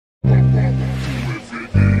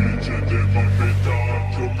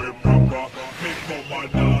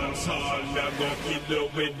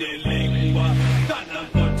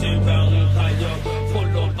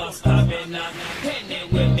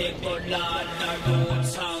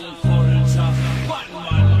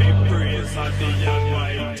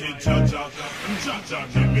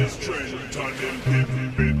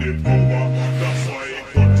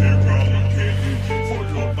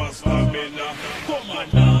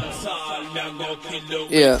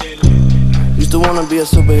Yeah, used to wanna be a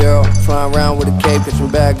superhero, flying around with a cape, catching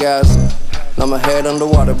bad guys. Now my head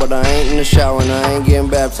underwater, but I ain't in the shower and I ain't getting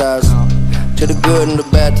baptized. To the good and the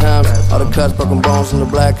bad times, all the cuts, broken bones, and the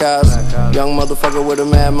black eyes. Young motherfucker with a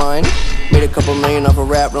mad mind, made a couple million off of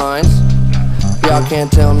rap lines. Y'all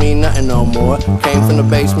can't tell me nothing no more. Came from the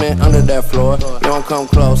basement, under that floor. You don't come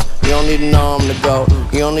close, you don't need to know I'm the GOAT.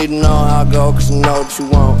 You don't need to know how I go, cause you know what you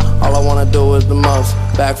want. All I wanna do is the most.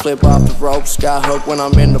 Backflip off the rope, sky hook when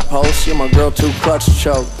I'm in the post. Yeah, my girl too clutch to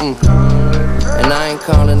choke. And I ain't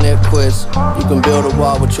calling it quits. You can build a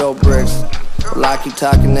wall with your bricks. Well, I keep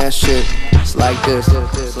talking that shit. It's like this.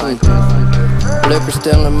 Liquor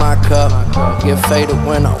still in my cup. Get faded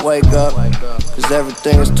when I wake up. Cause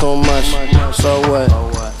everything is too much. So what?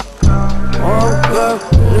 Woke up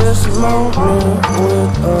this morning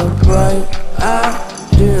with a bright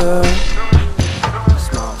idea.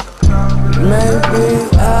 Maybe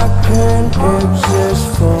I can exist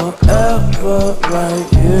forever right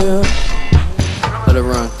here. Let it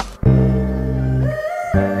run.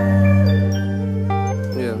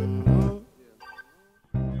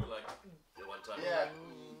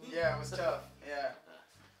 Yeah, it was tough. Yeah.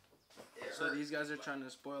 So these guys are trying to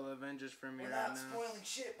spoil Avengers for me right now. We're not spoiling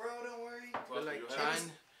shit, bro. Don't worry. They're like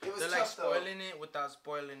trying. They're like spoiling it without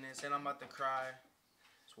spoiling it. Saying I'm about to cry.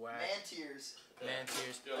 It's whack. Man tears. Man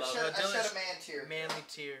tears. I shed a man tear. Manly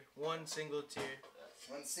tear. One single tear.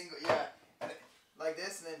 One single, yeah. And like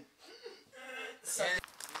this, and then.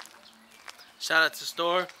 Shout out to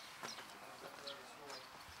store.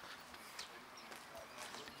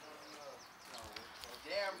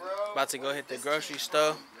 Damn, bro. About to go hit the grocery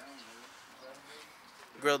store.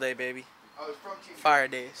 Grill day, baby. Oh, it's from TV. Fire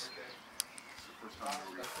days.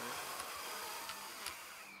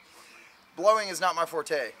 Blowing is not my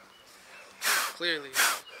forte. Clearly.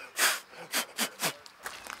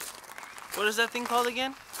 What is that thing called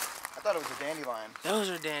again? I thought it was a dandelion. Those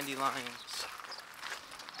are dandelions.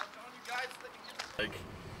 Like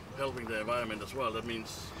helping the environment as well. That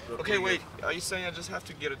means. Okay, wait. Are you saying I just have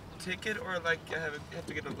to get a ticket, or like I have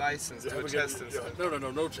to get a license to test and stuff?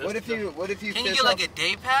 No test. What if you? Can you get like a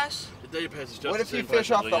day pass? The day pass is just. What if the you same fish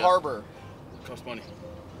price off as the harbor? Costs money.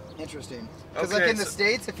 Interesting. Because Okay, like in the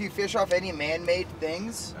States, if you fish off any man-made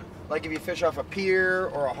things, like if you fish off a pier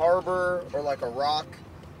or a harbor or like a rock,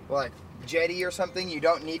 like jetty or something, you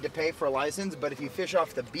don't need to pay for a license. But if you fish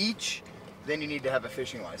off the beach, then you need to have a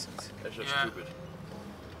fishing license. That's just Yeah. stupid.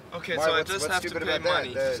 Okay, Why- so I what's just have to stupid pay about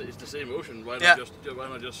that? money. It's the same ocean. Why Yeah.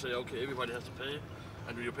 not just say okay, everybody has to pay,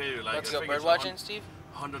 and do you pay like? Let's I go think bird it's watching, Steve.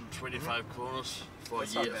 125 kronos for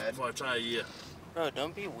That's a not year, bad. for an entire year. Bro,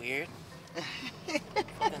 don't be weird.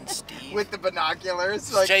 Fucking Steve. With the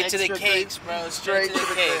binoculars, like Straight to the extra cakes, bro. Straight to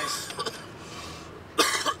the cakes.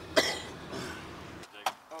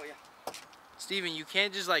 Oh yeah. Steven, you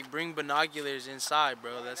can't just like bring binoculars inside,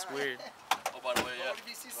 bro. That's weird. Oh, by the way, yeah. What if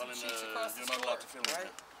you see some Colin, cheeks across the you're not allowed to store, film right?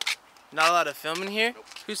 it. Not allowed to film in here? Nope.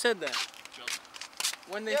 Who said that? Just,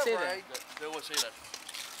 When they Yeah, say right. they always say that.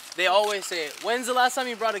 that? They always say it. When's the last time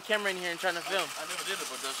you brought a camera in here and trying to film? I never did it,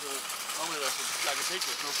 but that's normally that's like a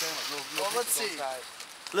picture, no camera, no. Well, let's see.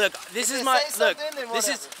 Look, this If is they my say look. something, then This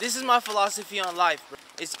whatever. is my philosophy on life, bro.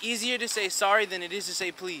 It's easier to say sorry than it is to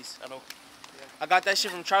say please. I know. I got that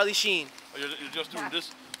shit from Charlie Sheen. Oh, you're just doing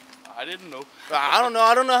this. I didn't know. I don't know.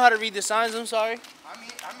 I don't know how to read the signs. I'm sorry.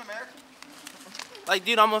 I'm American. Like,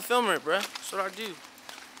 dude, I'm a filmer, bro. That's what I do.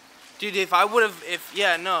 Dude, if I would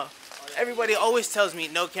have, no. Everybody always tells me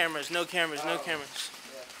no cameras, no cameras, no cameras.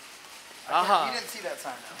 Aha. You didn't see that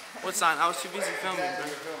sign though. What sign? I was too busy filming, bro.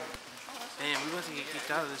 Damn, we about to get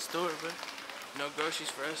kicked out of the store, bro. No groceries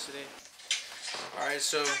for us today. Alright,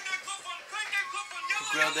 so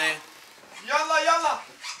grill day. Yalla.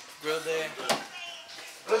 Grill day.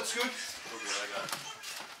 Looks good.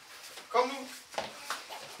 Come on.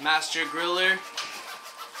 Master griller.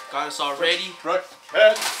 Got us all ready. Right.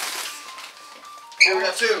 Head. Here we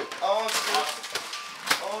got two. On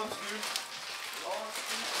screw.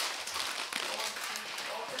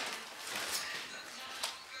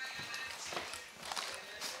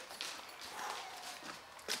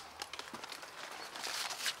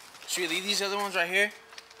 Should we leave these other ones right here?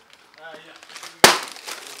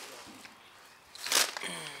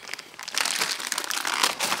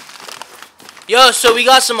 Yo, so we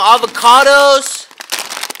got some avocados.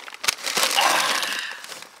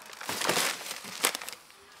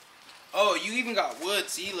 Oh, you you even got wood.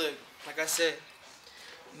 See, look, like I said,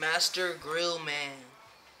 Master Grill Man.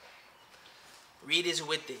 Reed is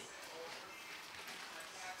with it.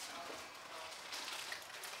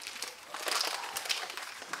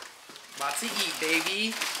 About to eat,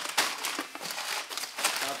 baby.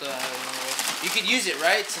 You could use it,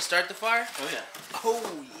 right, to start the fire? Oh yeah.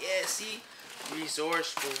 Oh, yeah, see?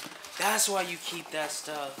 Resourceful. That's why you keep that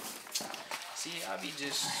stuff. See, I be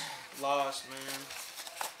just lost, man.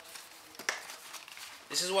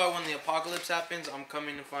 This is why when the apocalypse happens, I'm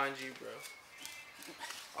coming to find you, bro.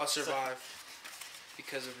 I'll survive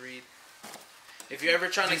because of Reed. If you're ever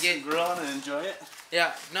trying to get grilling and enjoy it.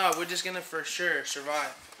 Yeah, no, we're just gonna for sure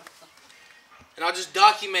survive. And I'll just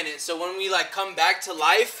document it so when we like come back to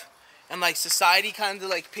life and like society kind of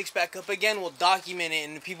like picks back up again, we'll document it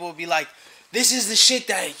and people will be like, this is the shit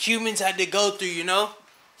that humans had to go through, you know?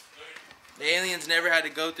 The aliens never had to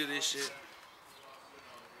go through this shit.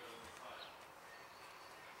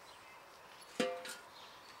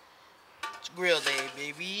 It's grill day,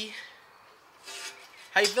 baby.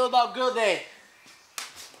 How you feel about grill day?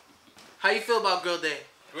 How you feel about grill day?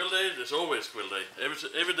 Grill day is always grill day.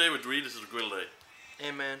 Every day with Reed is a grill day.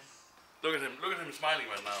 Amen. Look at him smiling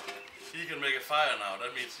right now. He can make a fire now.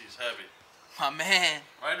 That means he's happy. My man.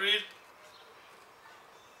 Right, Reed?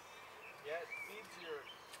 Yeah, it feeds your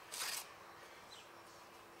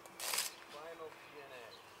primal DNA.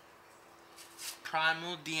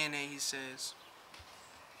 Primal DNA, he says.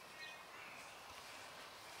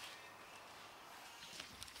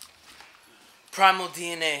 Primal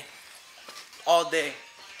DNA. All day.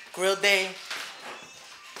 Grill day.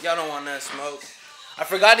 Y'all don't want to smoke. I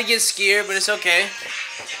forgot to get scared, but it's okay.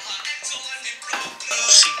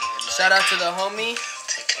 Shout out to the homie.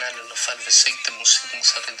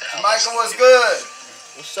 Michael, what's good?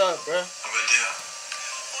 What's up, bro?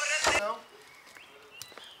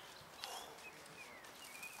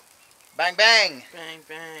 Bang, bang. Bang,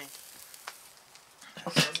 bang.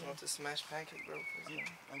 Want to smash pancake, bro?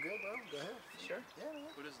 I'm good, bro. Go ahead. Sure. Yeah.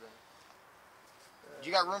 What is that?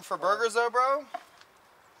 You got room for burgers, though, bro?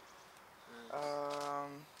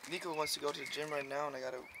 Niko wants to go to the gym right now, and I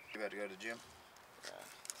gotta. You about to go to the gym?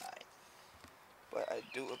 Alright. But I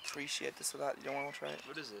do appreciate this a lot. You don't want to try it?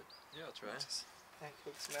 What is it? Yeah, I'll try it. Just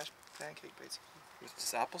pancake, smashed pancake, basically. With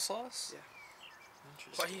just applesauce? Yeah.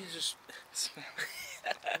 Why Interesting. you just... Smell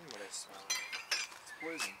it. What I smell. It's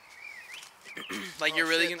poison. like you're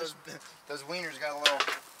really shit, gonna... Those wieners got a little...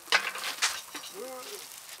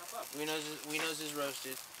 We knows is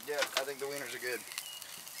roasted. Yeah, I think the wieners are good.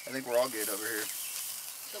 I think we're all good over here.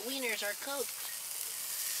 The wieners are cooked.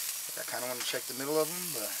 I kind of want to check the middle of them,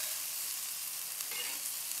 but...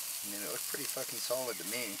 I mean, it looks pretty fucking solid to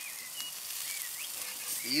me.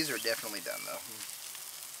 These are definitely done, though.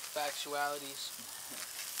 Factualities.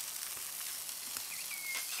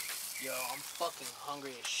 Yo, I'm fucking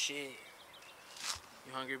hungry as shit.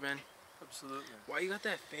 You hungry, Ben? Absolutely. Why you got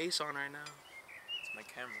that face on right now? It's my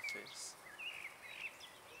camera face.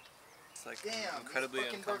 It's like Damn, incredibly these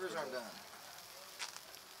fucking burgers aren't uncomfortable. done.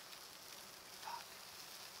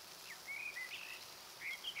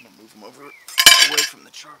 I'm gonna move them over away from the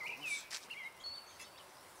charcoals.